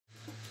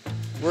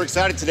We're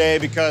excited today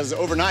because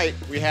overnight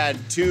we had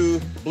 2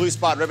 blue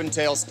spot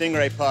ribbon-tailed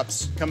stingray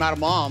pups come out of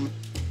mom.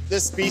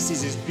 This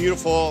species is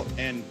beautiful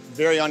and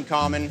very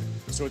uncommon,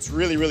 so it's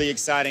really, really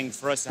exciting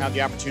for us to have the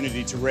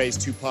opportunity to raise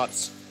 2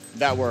 pups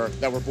that were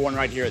born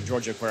right here at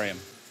Georgia Aquarium.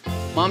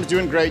 Mom's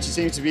doing great. She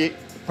seems to be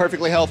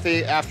perfectly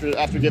healthy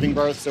after giving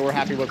birth, so we're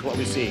happy with what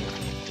we see.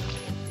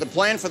 The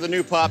plan for the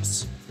new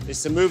pups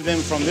is to move them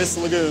from this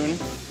lagoon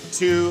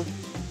to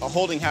a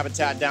holding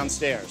habitat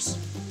downstairs.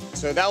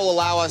 So that will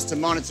allow us to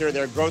monitor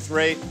their growth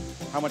rate,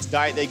 how much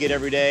diet they get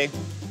every day,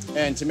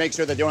 and to make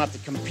sure that they don't have to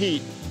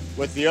compete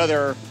with the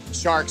other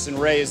sharks and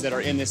rays that are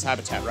in this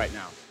habitat right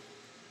now.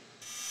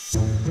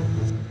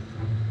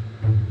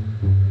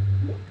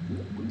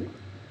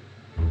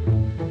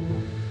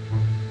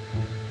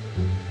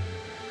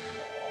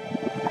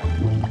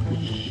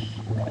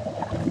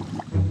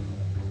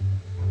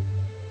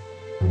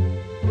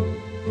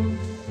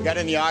 Got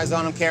any eyes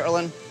on them,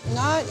 Carolyn?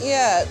 Not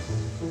yet.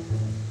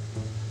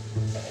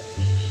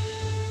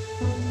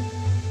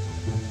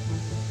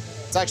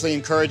 It's actually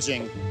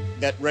encouraging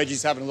that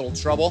Reggie's having a little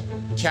trouble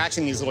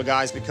catching these little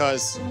guys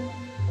because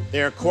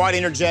they're quite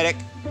energetic,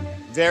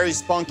 very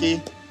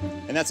spunky,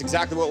 and that's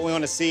exactly what we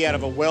want to see out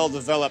of a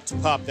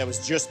well-developed pup that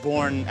was just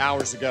born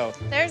hours ago.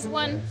 There's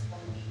one.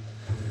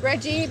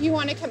 Reggie, if you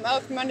want to come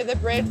out from under the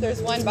bridge,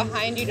 there's one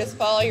behind you. Just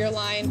follow your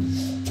line.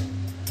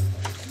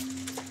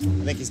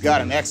 I think he's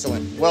got him.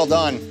 Excellent. Well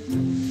done.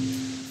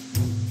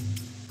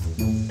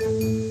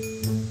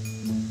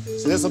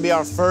 So this will be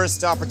our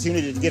first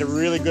opportunity to get a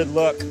really good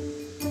look.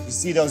 You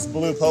see those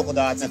blue polka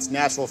dots, that's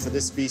natural for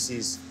this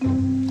species.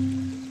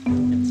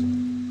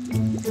 And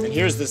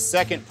here's the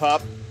second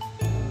pup.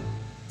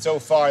 So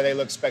far, they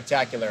look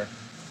spectacular.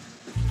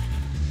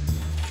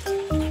 Okay,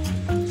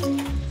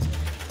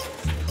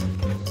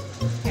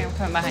 I'm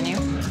coming behind you.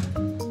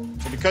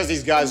 So because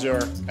these guys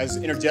are as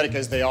energetic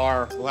as they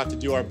are, we'll have to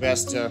do our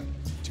best to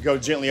go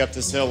gently up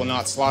this hill and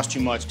not slosh too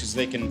much because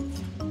they can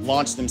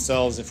launch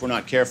themselves if we're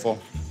not careful.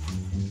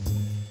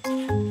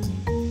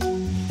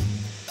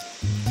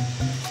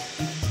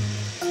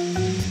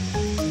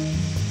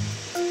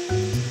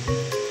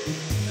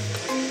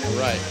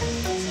 Right.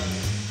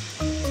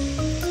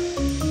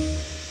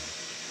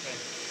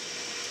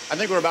 I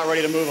think we're about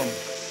ready to move them.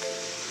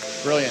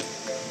 Brilliant.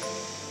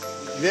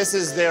 This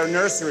is their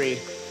nursery,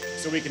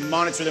 so we can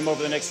monitor them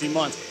over the next few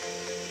months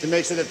to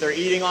make sure that they're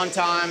eating on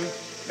time,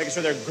 making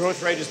sure their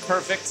growth rate is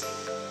perfect.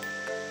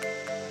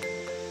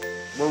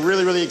 We're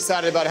really, really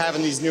excited about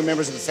having these new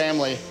members of the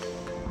family.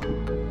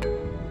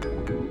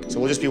 So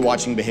we'll just be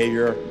watching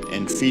behavior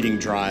and feeding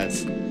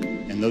drive,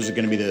 and those are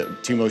going to be the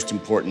 2 most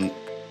important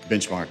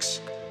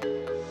benchmarks.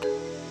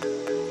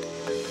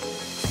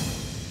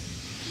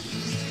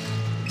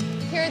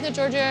 Here at the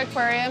Georgia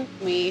Aquarium,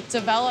 we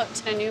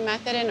developed a new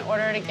method in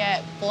order to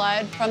get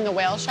blood from the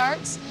whale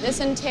sharks.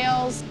 This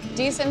entails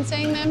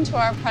desensing them to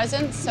our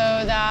presence so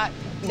that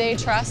they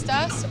trust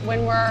us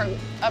when we're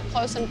up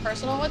close and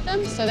personal with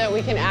them so that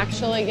we can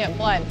actually get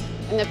blood.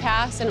 In the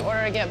past, in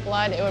order to get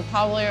blood, it would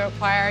probably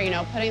require,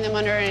 putting them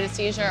under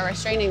anesthesia or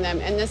restraining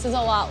them, and this is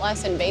a lot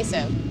less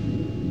invasive.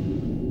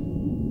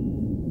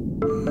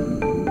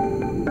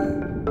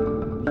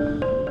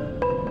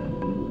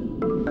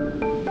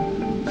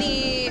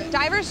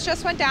 Divers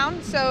just went down,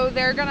 so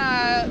they're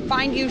gonna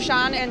find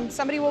Yushan and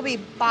somebody will be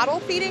bottle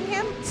feeding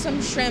him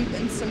some shrimp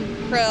and some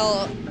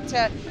krill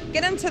to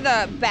get him to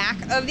the back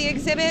of the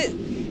exhibit,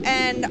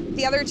 and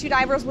the other 2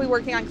 divers will be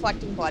working on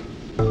collecting blood.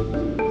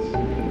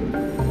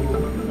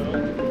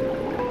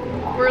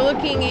 We're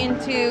looking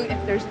into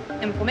if there's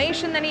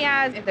inflammation that he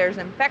has, if there's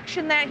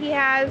infection that he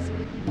has.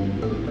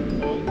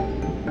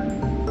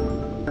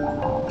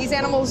 These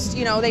animals,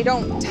 they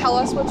don't tell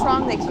us what's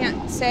wrong. They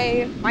can't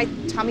say, my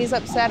tummy's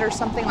upset or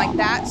something like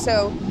that.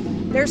 So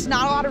there's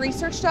not a lot of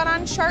research done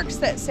on sharks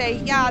that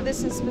say, yeah,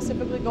 this is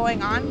specifically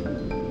going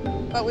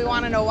on. But we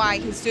want to know why.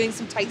 He's doing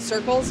some tight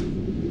circles.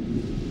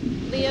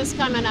 Leah's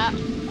coming up.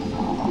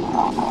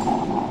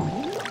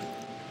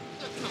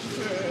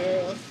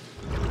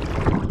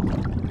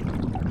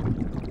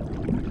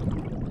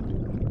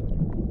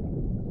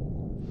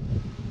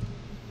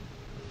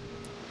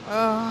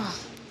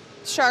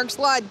 Shark's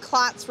blood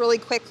clots really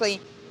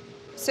quickly.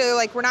 So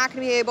we're not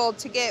gonna be able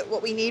to get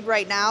what we need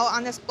right now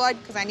on this blood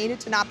because I need it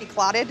to not be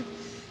clotted.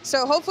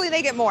 So hopefully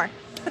they get more.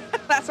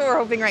 That's what we're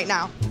hoping right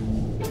now.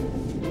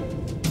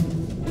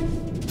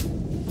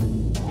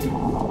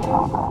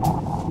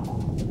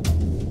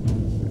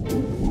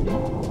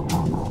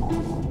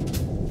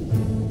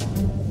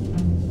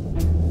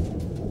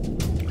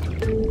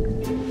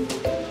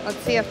 Let's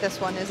see if this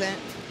one isn't.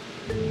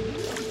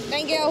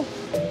 Thank you.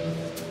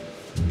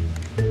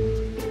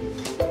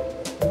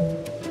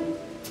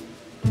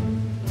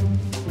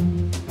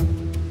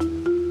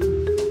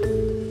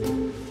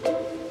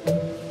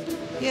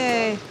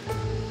 Yay.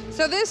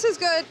 So this is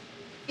good.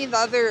 The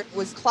other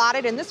was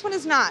clotted and this one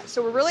is not.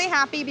 So we're really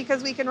happy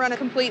because we can run a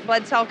complete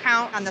blood cell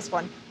count on this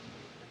one.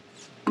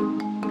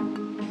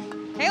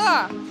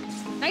 Kayla,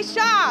 nice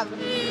job.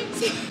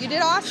 Thanks. You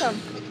did awesome.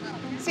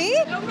 See?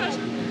 No pressure.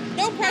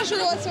 No pressure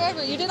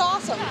whatsoever. You did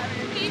awesome.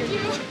 Thank you.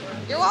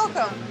 You're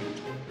welcome.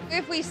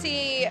 If we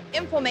see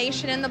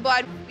inflammation in the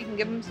blood, we can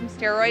give him some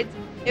steroids.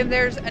 If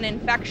there's an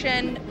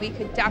infection, we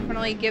could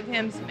definitely give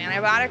him some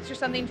antibiotics or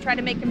something to try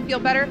to make him feel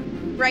better.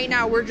 Right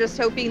now, we're just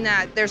hoping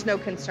that there's no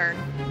concern.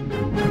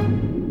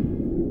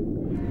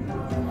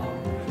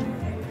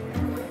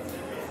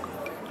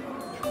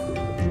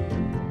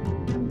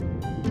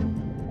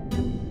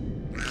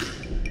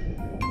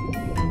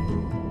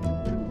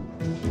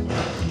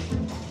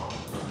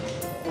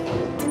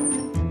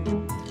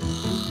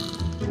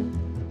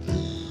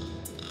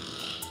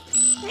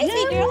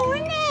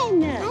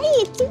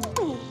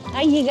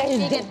 How you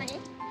guys doing?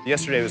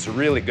 Yesterday was a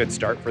really good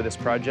start for this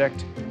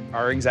project.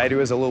 Our anxiety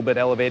was a little bit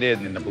elevated,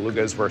 and the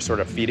belugas were sort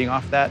of feeding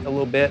off that a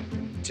little bit.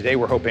 Today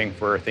we're hoping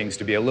for things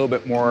to be a little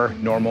bit more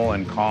normal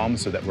and calm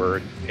so that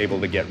we're able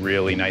to get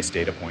really nice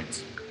data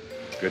points.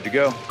 Good to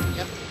go.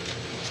 Yep.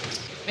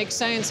 Make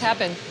science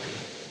happen.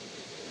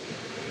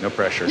 No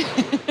pressure.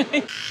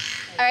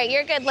 All right,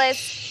 you're good,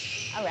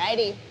 Liz. All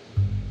righty.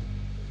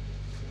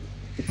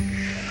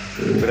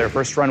 With our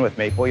first run with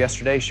Maple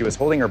yesterday, she was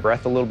holding her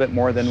breath a little bit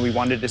more than we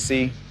wanted to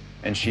see,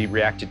 and she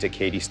reacted to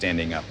Katie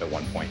standing up at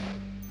one point.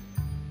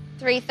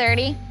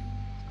 3:30.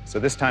 So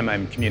this time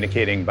I'm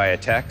communicating via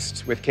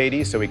text with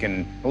Katie so we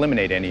can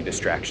eliminate any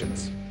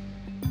distractions.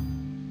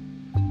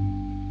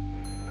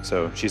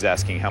 So she's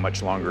asking how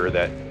much longer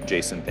that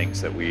Jason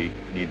thinks that we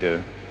need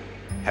to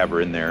have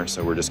her in there,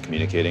 so we're just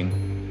communicating.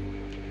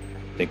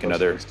 I think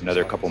another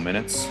couple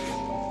minutes.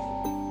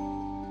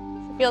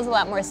 Feels a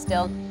lot more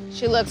still.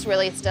 She looks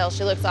really still.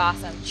 She looks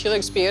awesome. She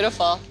looks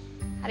beautiful.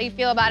 How do you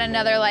feel about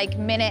another like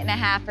minute and a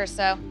half or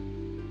so?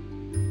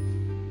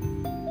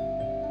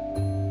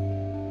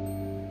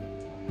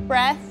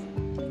 Breath.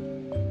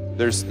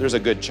 There's a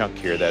good chunk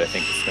here that I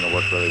think is going to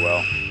work really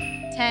well.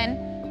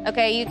 10.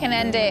 Okay, you can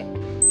end it.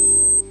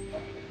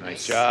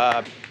 Nice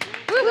job.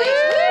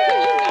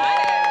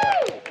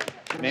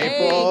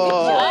 Maple.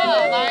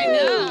 Oh, I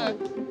know.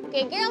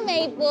 Good girl,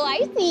 Maple.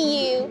 I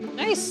see you.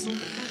 Nice.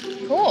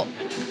 Cool.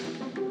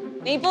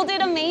 Maple did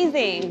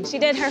amazing. She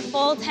did her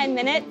full 10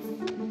 minutes,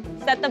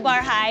 set the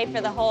bar high for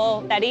the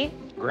whole study.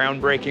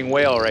 Groundbreaking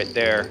whale right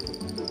there.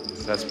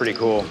 So that's pretty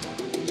cool.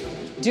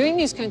 Doing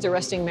these kinds of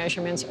resting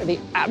measurements are the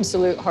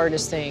absolute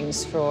hardest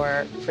things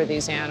for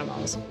these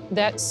animals.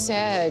 That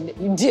said,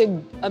 you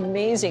did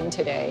amazing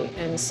today,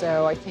 and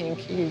so I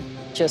think you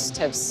just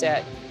have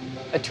set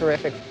a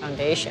terrific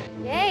foundation.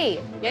 Yay.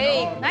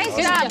 Yay. Nice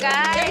job,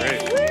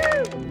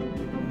 guys.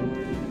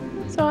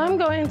 So I'm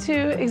going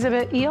to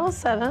exhibit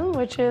EL7,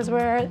 which is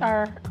where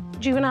our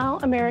juvenile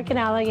American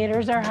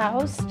alligators are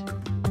housed.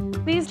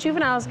 These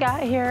juveniles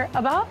got here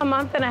about a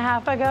month and a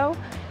half ago,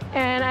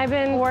 and I've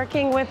been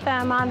working with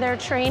them on their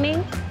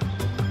training.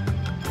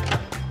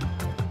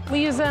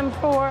 We use them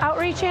for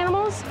outreach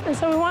animals, and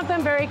so we want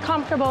them very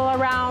comfortable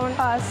around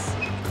us.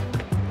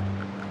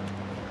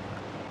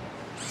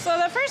 So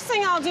the first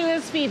thing I'll do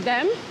is feed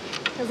them,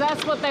 because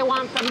that's what they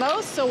want the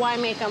most, so why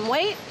make them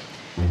wait?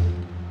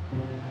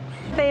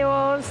 They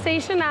will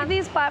station on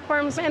these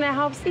platforms, and it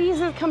helps ease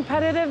the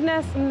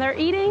competitiveness in their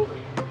eating.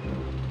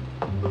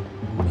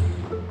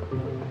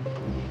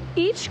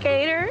 Each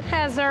gator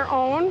has their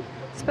own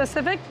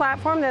specific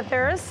platform that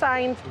they're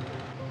assigned.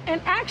 And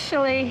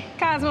actually,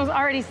 Cosmo's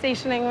already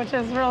stationing, which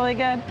is really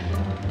good.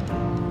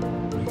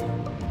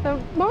 The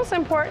most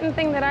important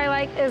thing that I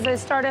like is a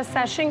start a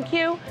session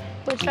cue,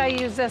 which I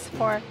use this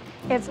for.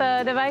 It's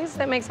a device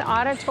that makes an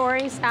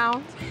auditory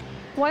sound.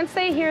 Once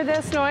they hear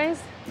this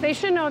noise, they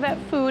should know that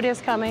food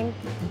is coming.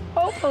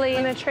 Hopefully,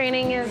 when the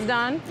training is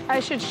done, I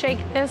should shake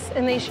this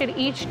and they should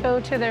each go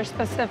to their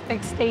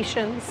specific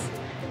stations.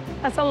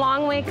 That's a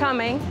long way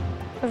coming.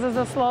 This is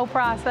a slow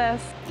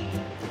process.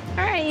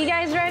 All right, you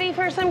guys ready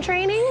for some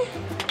training?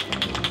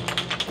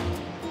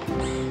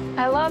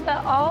 I love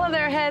that all of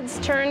their heads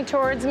turn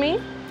towards me.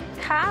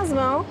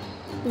 Cosmo,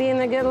 being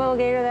the good little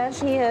gator that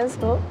she is.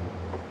 Oh.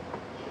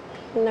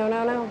 No,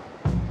 no, no.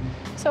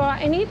 So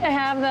I need to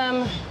have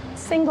them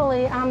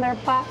singly on their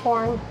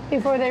platform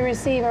before they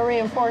receive a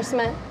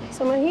reinforcement.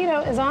 So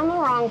Mojito is on the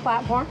wrong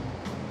platform.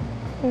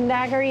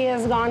 Daiquiri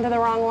has gone to the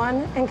wrong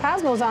one, and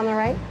Cosmo's on the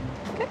right.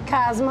 Good,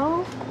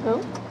 Cosmo.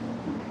 Oh.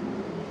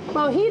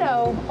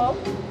 Mojito. Oh.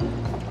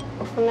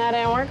 And that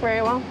didn't work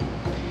very well.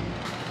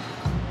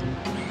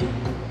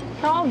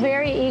 They're all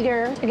very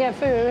eager to get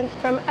food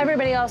from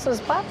everybody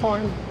else's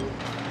platform.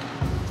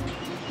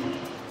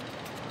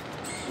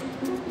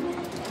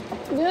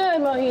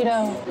 Good,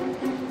 Mojito.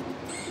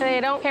 They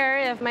don't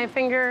care if my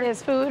finger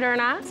is food or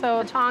not,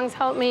 so tongs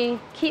help me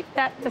keep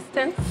that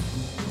distance.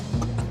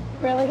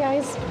 Really,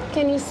 guys?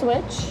 Can you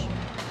switch?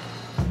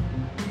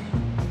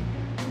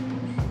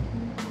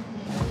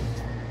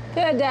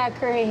 Good,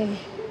 Daiquiri.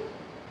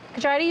 I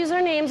try to use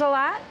their names a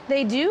lot.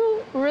 They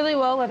do really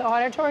well with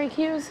auditory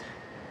cues.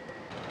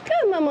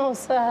 Good,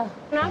 Mimosa.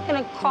 I'm not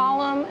gonna call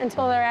them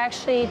until they're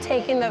actually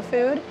taking the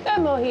food. Good,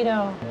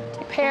 Mojito.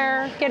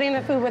 Pair getting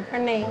the food with their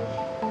name.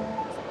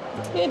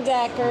 Good,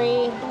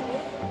 Daiquiri.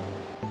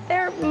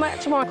 They're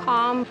much more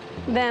calm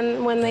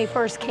than when they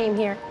first came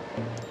here.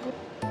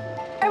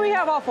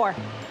 grab all 4.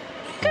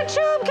 Good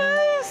job,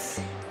 guys.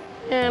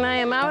 And I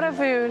am out of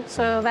food,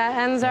 so that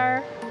ends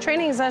our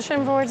training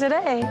session for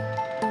today.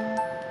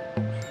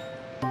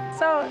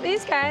 So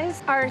these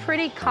guys are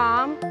pretty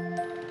calm,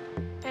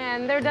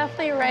 and they're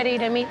definitely ready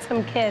to meet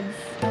some kids.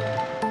 All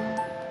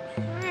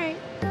right.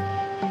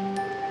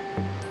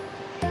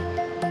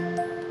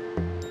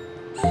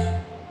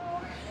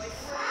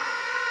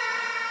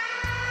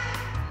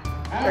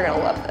 They're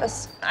gonna love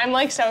this. I'm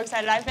like so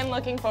excited. I've been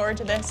looking forward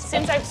to this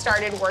since I've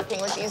started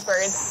working with these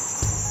birds.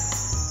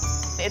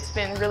 It's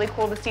been really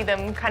cool to see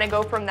them kind of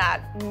go from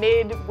that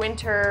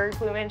mid-winter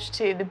plumage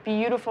to the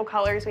beautiful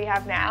colors we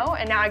have now,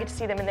 and now I get to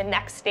see them in the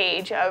next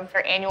stage of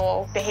their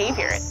annual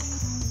behavior.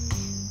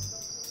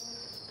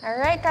 All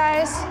right,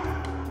 guys.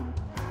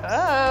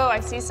 Oh, I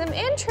see some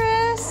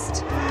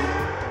interest. All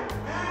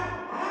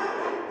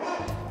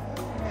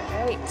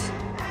right.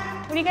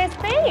 What do you guys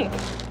think?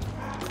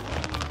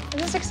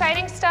 Is this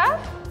exciting stuff?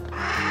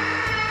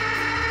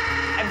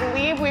 I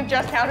believe we've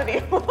just sounded the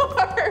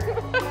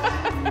alarm.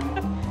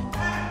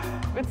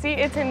 But see,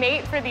 it's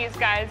innate for these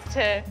guys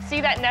to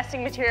see that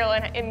nesting material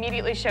and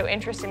immediately show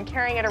interest in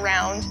carrying it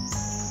around.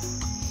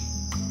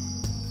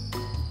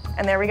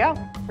 And there we go.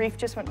 Reef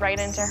just went right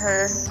into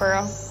her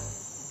burrow.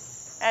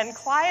 And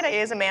Clyde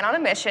is a man on a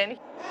mission.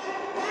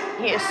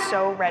 He is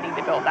so ready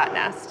to build that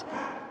nest.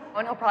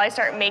 And he'll probably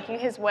start making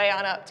his way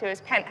on up to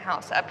his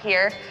penthouse up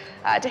here,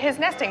 to his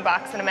nesting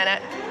box in a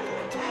minute.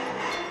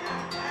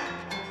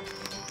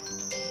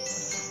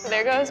 So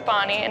there goes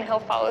Bonnie, and he'll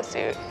follow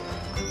suit.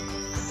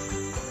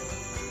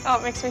 Oh,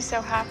 it makes me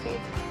so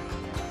happy.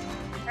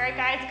 All right,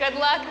 guys, good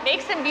luck. Make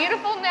some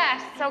beautiful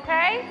nests,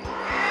 okay?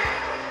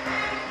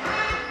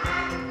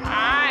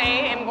 I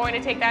am going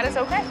to take that as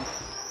okay.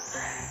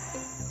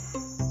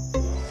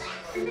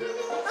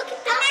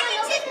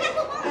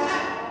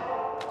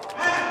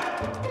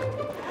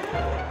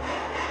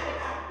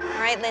 All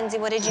right, Lindsay,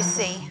 what did you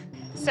see?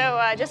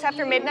 So just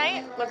after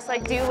midnight, looks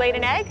like Dew laid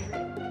an egg.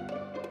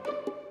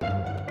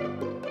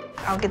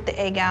 I'll get the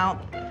egg out.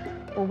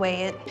 We'll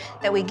weigh it.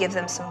 That we give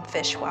them some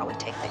fish while we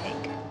take the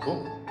egg.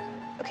 Cool.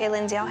 Okay,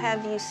 Lindsay, I'll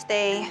have you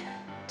stay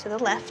to the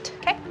left.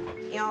 Okay.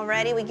 Y'all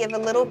ready? We give a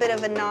little bit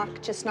of a knock,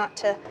 just not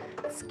to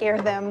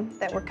scare them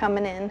that we're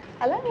coming in.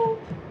 Hello?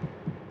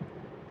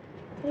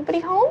 Anybody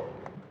home?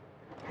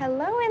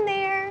 Hello in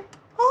there.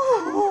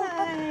 Oh,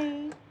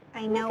 hi.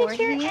 I know we're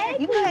here.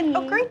 You go ahead.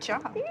 Oh, great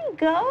job. There you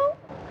go.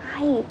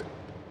 Hi.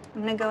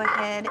 I'm gonna go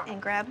ahead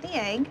and grab the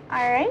egg.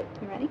 All right.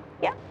 You ready?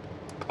 Yeah.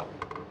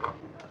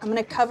 I'm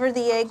gonna cover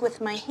the egg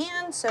with my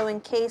hand, so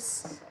in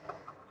case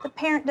the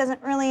parent doesn't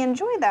really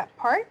enjoy that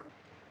part.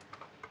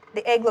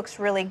 The egg looks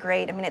really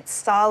great. I mean, it's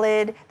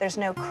solid, there's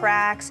no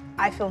cracks.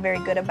 I feel very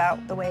good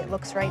about the way it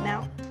looks right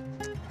now.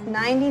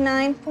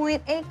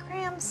 99.8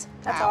 grams.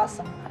 That's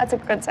awesome. That's a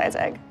good size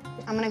egg.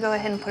 I'm gonna go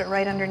ahead and put it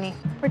right underneath.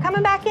 We're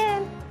coming back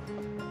in.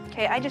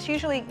 Okay, I just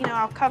usually,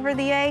 I'll cover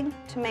the egg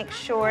to make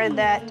sure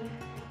that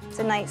it's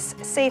a nice,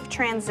 safe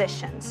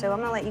transition. So I'm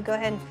gonna let you go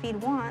ahead and feed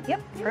one.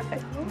 Yep,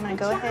 perfect. I'm gonna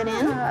go ahead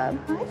in.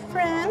 Hi,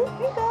 friend.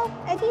 Here you go.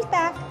 Eggie's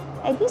back.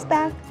 Eggie's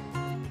back.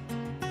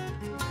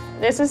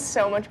 This is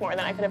so much more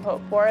than I could have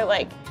hoped for.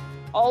 Like,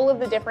 all of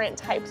the different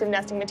types of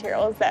nesting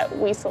materials that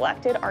we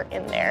selected are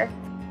in there.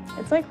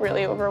 It's like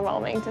really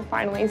overwhelming to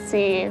finally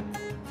see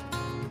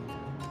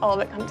all of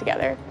it come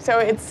together. So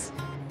it's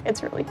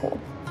really cool.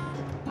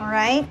 All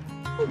right,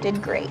 you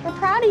did great. We're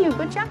proud of you,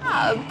 good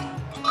job.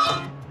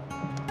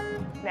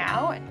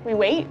 Now we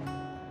wait.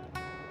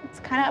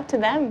 It's kind of up to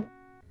them.